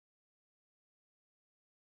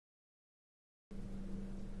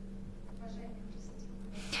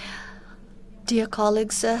Dear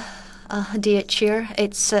colleagues, dear Chair,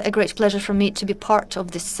 it's a great pleasure for me to be part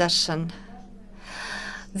of this session.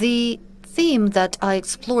 The theme that I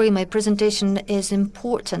explore in my presentation is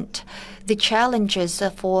important. The challenges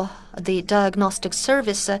for the diagnostic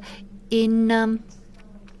service in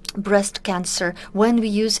breast cancer when we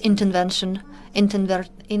use intervention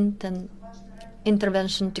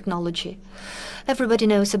technology. Everybody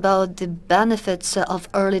knows about the benefits of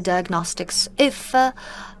early diagnostics. If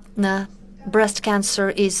breast cancer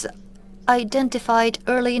is identified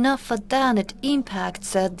early enough, then it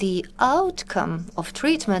impacts the outcome of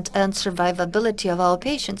treatment and survivability of our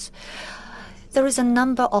patients. There is a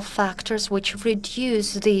number of factors which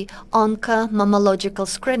reduce the oncomammological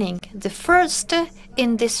screening. The first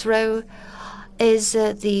in this row is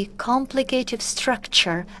the complicated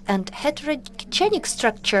structure and heterogenic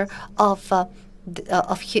structure of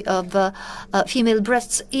female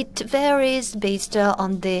breasts. It varies based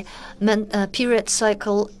on the period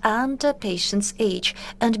cycle and patient's age,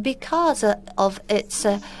 and because of its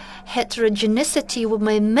heterogeneity, we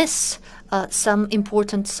may miss some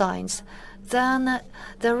important signs. Then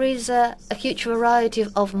there is a huge variety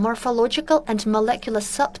of morphological and molecular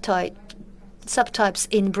subtypes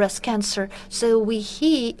in breast cancer. So we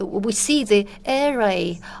see the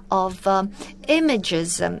array of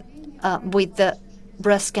images with the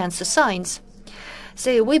breast cancer signs.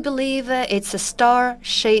 So we believe it's a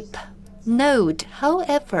star-shaped node.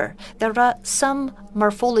 However, there are some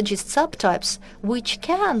morphology subtypes which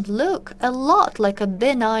can look a lot like a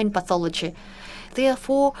benign pathology.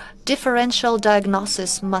 Therefore, differential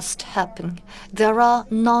diagnosis must happen. There are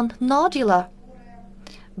non-nodular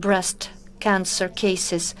breast cancer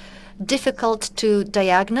cases, difficult to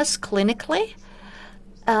diagnose clinically,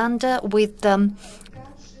 and with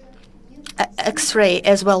X-ray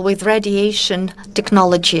as well, with radiation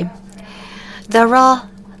technology. There are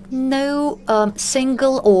no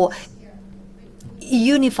single or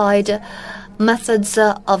unified methods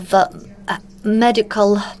of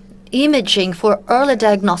medical imaging for early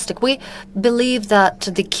diagnostic. We believe that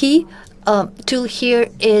the key tool here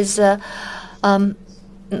is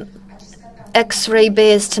X-ray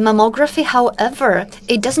based mammography. However,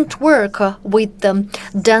 it doesn't work with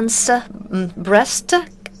dense breast,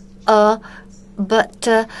 and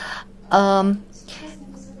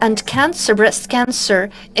breast cancer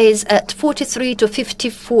is at 43 to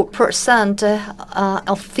 54%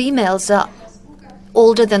 of females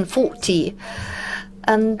older than 40.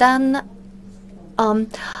 And then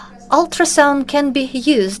ultrasound can be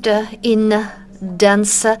used in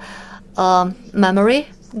dense mammary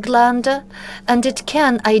gland, and it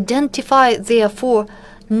can identify, therefore,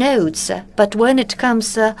 nodes. But when it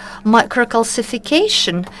comes to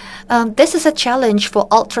microcalcification, this is a challenge for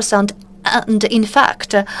ultrasound. And in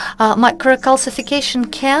fact, microcalcification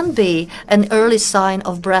can be an early sign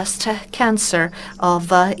of breast cancer, of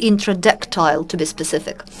intradactyl to be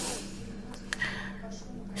specific.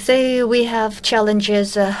 So we have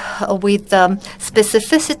challenges with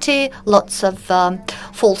specificity, lots of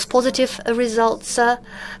false positive results for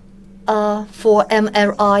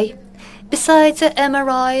MRI. Besides,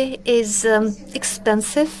 MRI is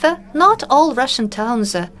expensive. Not all Russian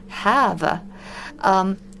towns have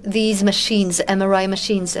these machines, MRI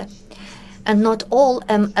machines. And not all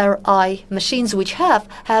MRI machines which have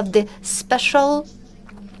the special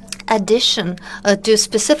addition to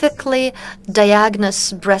specifically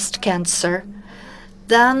diagnose breast cancer.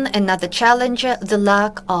 Then another challenge, the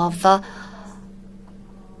lack of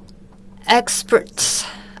experts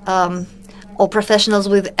or professionals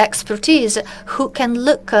with expertise who can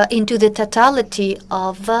look into the totality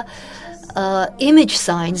of image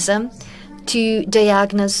signs to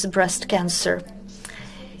diagnose breast cancer.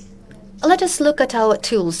 Let us look at our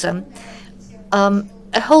tools.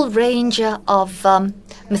 A whole range of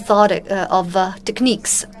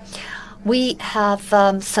techniques. We have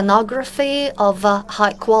sonography of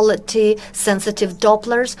high-quality sensitive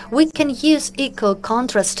Dopplers. We can use echo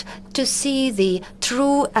contrast to see the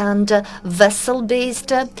true and vessel-based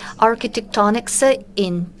architectonics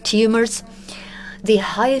in tumors. The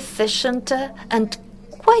high-efficient and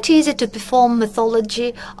quite easy to perform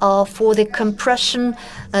methodology for the compression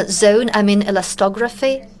zone,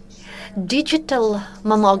 elastography. Digital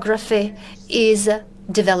mammography is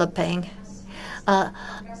developing.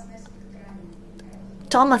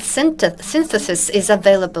 Tomosynthesis is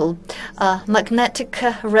available. Magnetic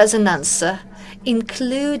resonance,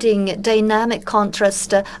 including dynamic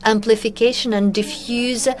contrast amplification and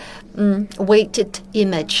diffuse weighted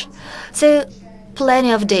image. So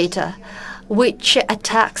plenty of data which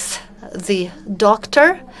attacks the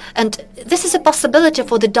doctor, and this is a possibility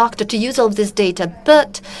for the doctor to use all of this data,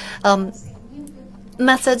 but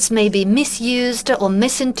methods may be misused or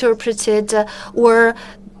misinterpreted, or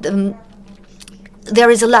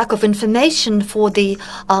there is a lack of information for the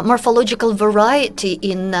morphological variety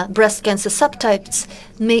in breast cancer subtypes,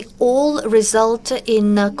 may all result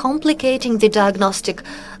in complicating the diagnostic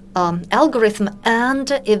algorithm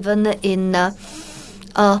and even in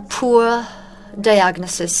poor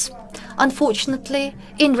diagnosis. Unfortunately,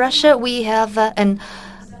 in Russia, we have an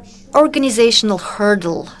organizational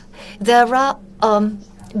hurdle. There are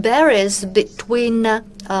barriers between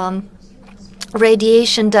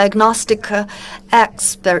radiation diagnostic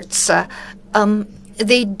experts.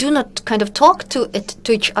 They do not kind of talk to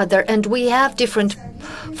each other, and we have different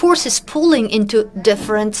forces pulling into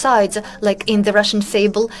different sides, like in the Russian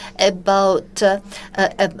fable about a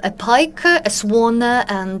pike, a swan,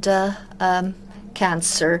 and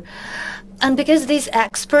cancer. And because these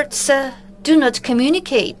experts do not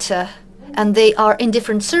communicate, and they are in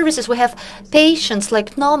different services, we have patients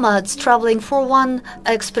like nomads traveling from one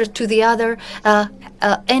expert to the other,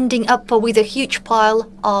 ending up with a huge pile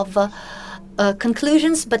of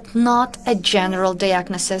conclusions, but not a general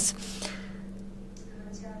diagnosis.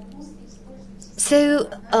 So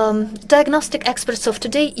diagnostic experts of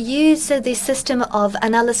today use the system of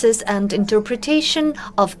analysis and interpretation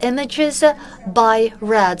of images by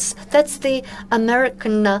RADS. That's the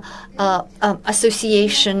American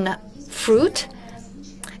Association fruit.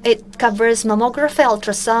 It covers mammography,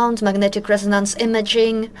 ultrasound, magnetic resonance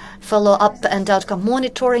imaging, follow-up and outcome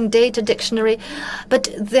monitoring, data dictionary, but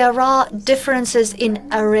there are differences in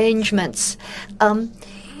arrangements.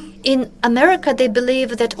 In America, they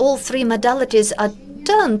believe that all three modalities are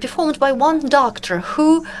performed by one doctor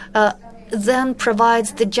who then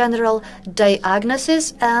provides the general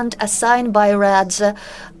diagnosis and assigned by RADS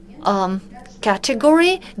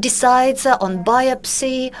category, decides on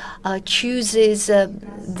biopsy, chooses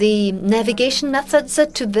the navigation methods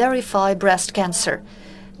to verify breast cancer,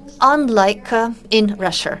 unlike in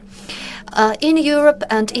Russia. In Europe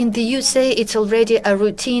and in the USA, it's already a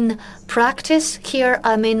routine practice. Here,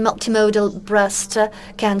 I mean multimodal breast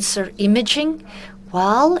cancer imaging,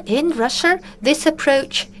 while in Russia, this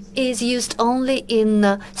approach is used only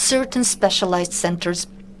in certain specialized centers.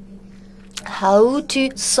 How to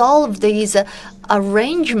solve these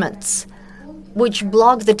arrangements which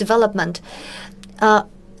block the development?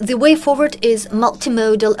 The way forward is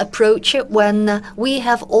multimodal approach, when we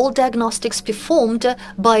have all diagnostics performed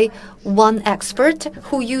by one expert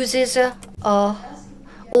who uses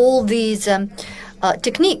all these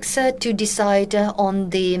techniques to decide on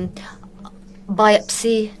the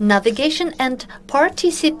biopsy navigation and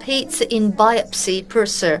participates in biopsy per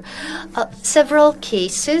se. Several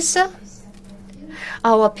cases.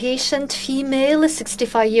 Our patient, female,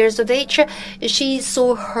 65 years of age, she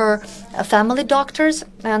saw her family doctors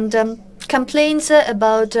and complains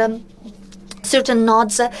about certain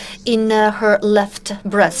nodes in her left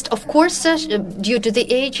breast. Of course, due to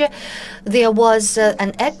the age, there was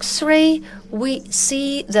an X-ray. We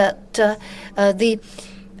see that the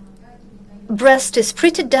breast is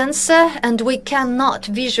pretty dense and we cannot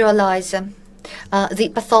visualize the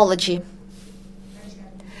pathology.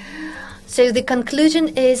 So the conclusion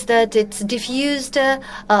is that it's diffused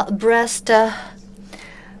breast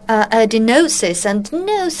adenosis and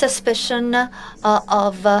no suspicion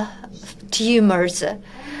of tumors.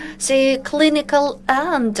 So clinical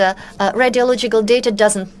and radiological data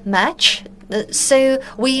doesn't match. So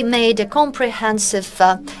we made a comprehensive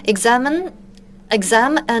exam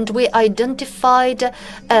and we identified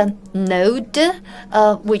a node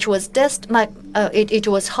which was it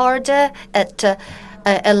was harder at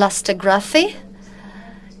elastography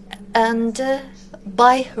and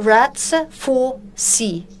by RADS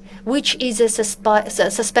 4C, which is a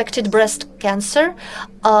suspected breast cancer,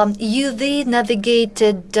 UV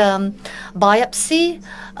navigated biopsy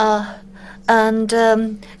and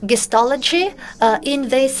histology,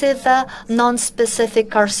 invasive non-specific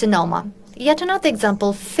carcinoma. Yet another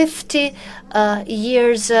example, 50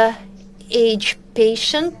 years age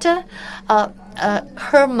patient.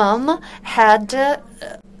 Her mom had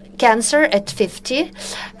cancer at 50,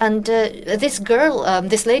 and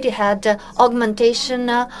this lady had augmentation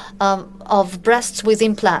of breasts with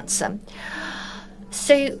implants.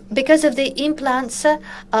 So because of the implants,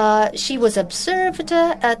 she was observed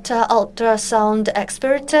at ultrasound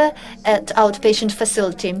expert at outpatient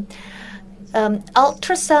facility.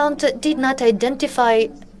 Ultrasound didn't identify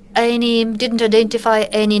any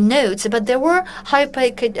nodes, but there were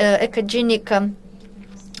hypoechogenic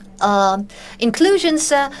inclusions.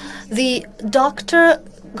 The doctor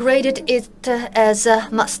graded it as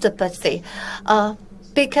mastopathy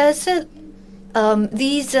because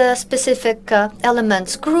these specific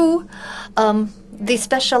elements grew, the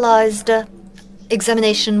specialized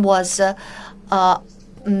examination was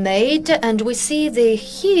made, and we see the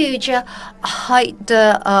huge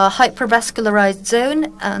hypervascularized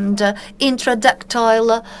zone and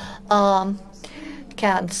intraductal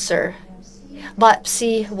cancer.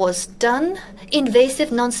 Biopsy was done.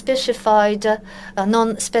 Invasive, non-specified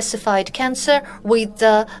cancer with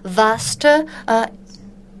vast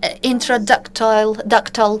intraductal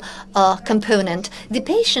component. The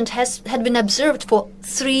patient had been observed for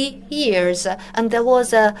 3 years, and there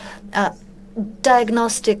was a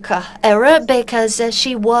diagnostic error because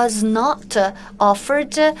she was not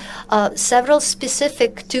offered several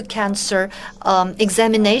specific to cancer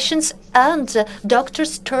examinations, and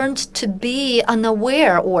doctors turned to be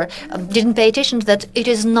unaware or didn't pay attention that it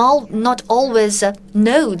is not always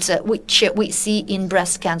nodes which we see in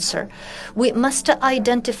breast cancer. We must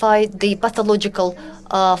identify the pathological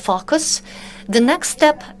focus. The next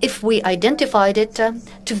step, if we identified it,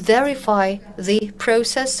 to verify the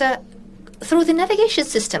process through the navigation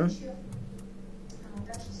system.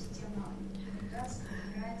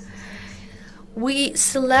 We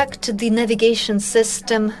select the navigation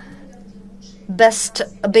system based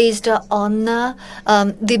on the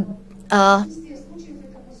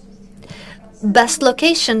best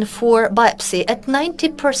location for biopsy. At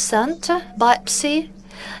 90%, biopsy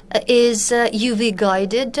is UV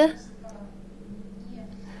guided.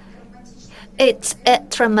 It's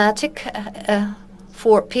traumatic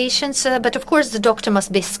for patients, but of course the doctor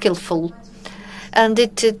must be skillful, and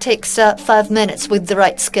it takes 5 minutes with the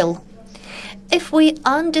right skill. If we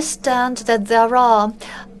understand that there are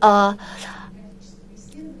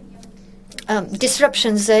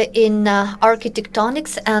disruptions in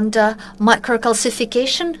architectonics and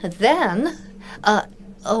microcalcification, then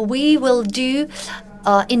we will do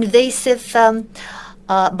invasive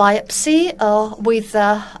biopsy with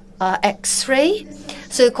X-ray,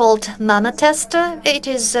 so-called mama test. It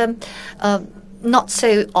is not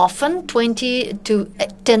so often, 20 to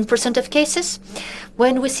 10% of cases.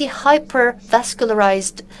 When we see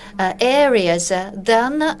hypervascularized areas,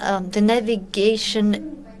 then the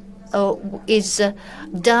navigation is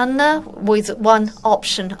done with one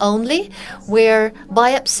option only, where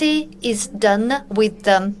biopsy is done with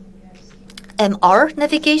MR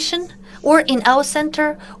navigation. Or in our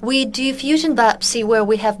center, we do fusion biopsy, where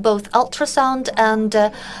we have both ultrasound and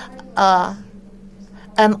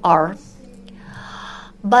MR.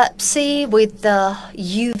 Biopsy with the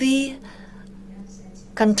UV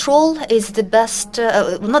control is the best,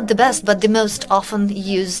 not the best, but the most often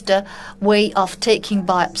used way of taking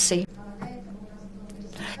biopsy.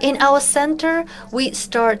 In our center, we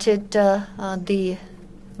started the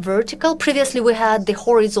vertical. Previously, we had the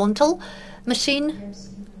horizontal machine,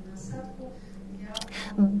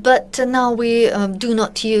 but now we do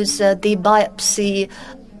not use the biopsy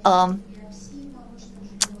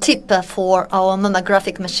tip for our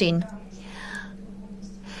mammographic machine.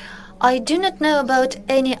 I do not know about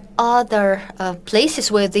any other places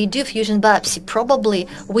where they do fusion biopsy. Probably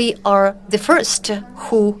we are the first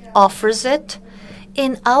who offers it.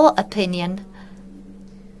 In our opinion,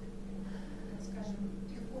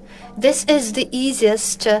 this is the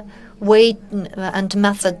easiest way and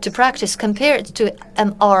method to practice compared to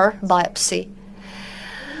MR biopsy.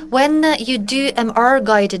 When you do MR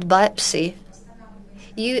guided biopsy,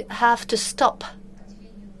 you have to stop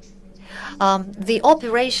the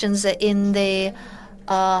operations in the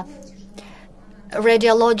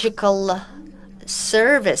radiological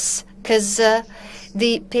service, because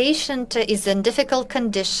the patient is in difficult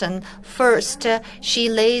condition. First, she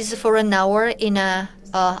lays for an hour in a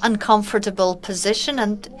uncomfortable position,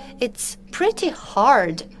 and it's pretty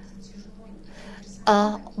hard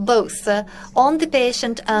both on the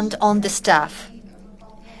patient and on the staff.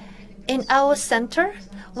 In our center,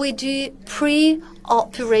 we do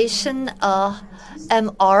pre-operation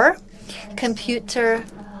MR, computer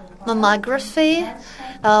mammography.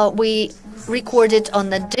 We record it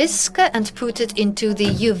on a disk and put it into the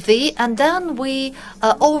UV, and then we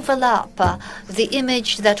overlap the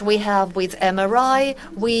image that we have with MRI.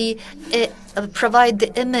 We provide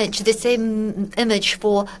the image, the same image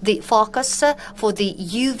for the focus for the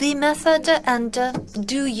UV method, and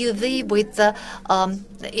do UV with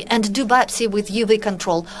and do biopsy with UV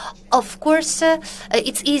control. Of course,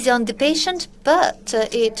 it's easy on the patient, but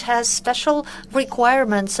it has special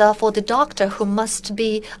requirements for the doctor, who must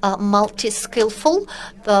be multi-skillful,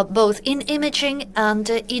 both in imaging and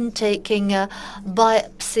in taking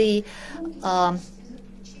biopsy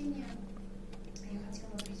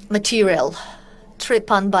material,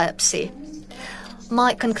 trypan biopsy.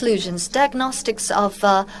 my conclusions. Diagnostics of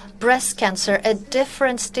breast cancer at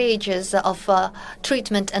different stages of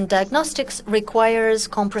treatment and diagnostics requires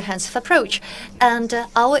comprehensive approach. And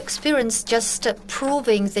our experience just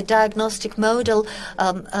proving the diagnostic model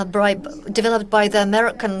developed by the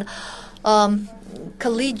American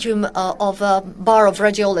Collegium of Bar of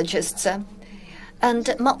Radiologists. And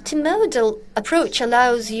multimodal approach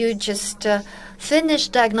allows you just finish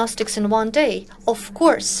diagnostics in one day. Of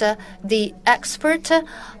course, the expert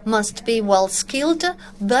must be well skilled,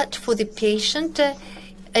 but for the patient,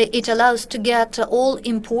 it allows to get all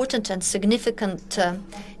important and significant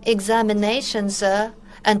examinations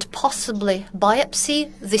and possibly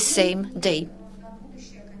biopsy the same day.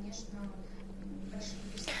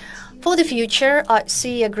 For the future, I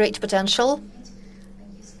see a great potential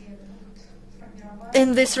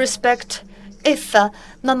in this respect if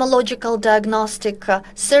mammological diagnostic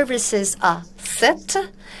services are set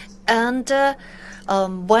and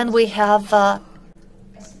when we have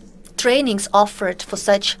trainings offered for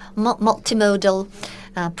such multimodal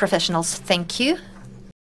professionals. Thank you.